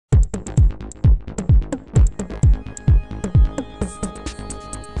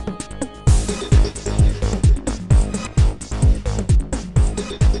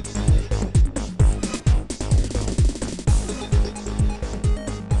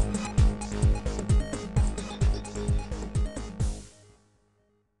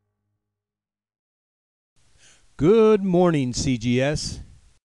Good morning, CGS.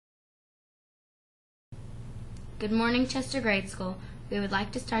 Good morning, Chester Grade School. We would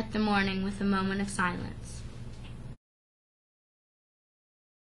like to start the morning with a moment of silence.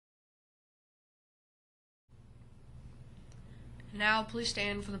 Now please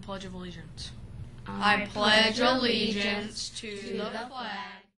stand for the Pledge of Allegiance. I pledge allegiance to the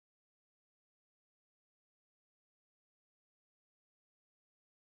flag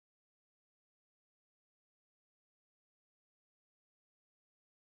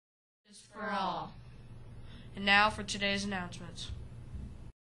for all. And now for today's announcements.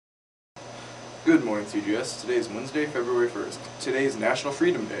 Good morning, CGS. Today is Wednesday, February 1st. Today is National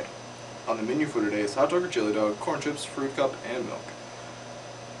Freedom Day. On the menu for today is hot dog or chili dog, corn chips, fruit cup, and milk.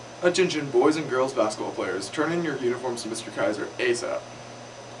 Attention boys and girls basketball players, turn in your uniforms to Mr. Kaiser ASAP.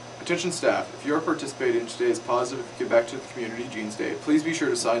 Attention staff, if you are participating in today's Positive Give Back to the Community Jeans Day, please be sure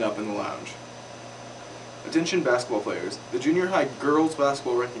to sign up in the lounge. Attention basketball players, the junior high girls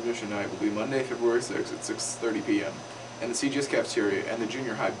basketball recognition night will be Monday, February 6th at 6:30 p.m. in the CGS cafeteria, and the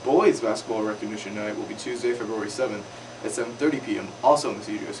junior high boys basketball recognition night will be Tuesday, February 7th at 7:30 p.m. also in the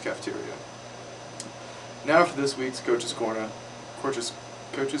CGS cafeteria. Now for this week's Coach's Corner.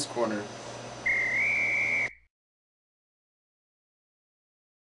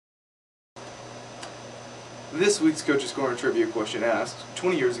 This week's Coach's Corner trivia question asked,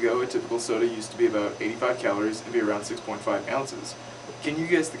 20 years ago, a typical soda used to be about 85 calories and be around 6.5 ounces. Can you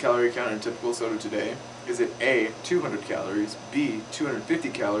guess the calorie count in a typical soda today? Is it A, 200 calories, B, 250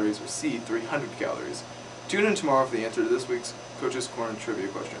 calories, or C, 300 calories? Tune in tomorrow for the answer to this week's Coach's Corner trivia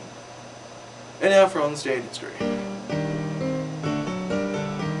question. And now for On This Day in History.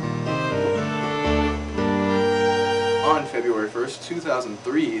 On February 1st,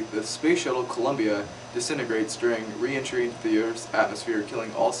 2003, the Space Shuttle Columbia disintegrates during re-entry into the Earth's atmosphere,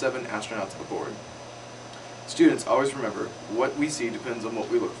 killing all 7 astronauts aboard. Students, always remember, what we see depends on what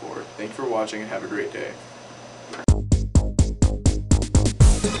we look for. Thank you for watching and have a great day.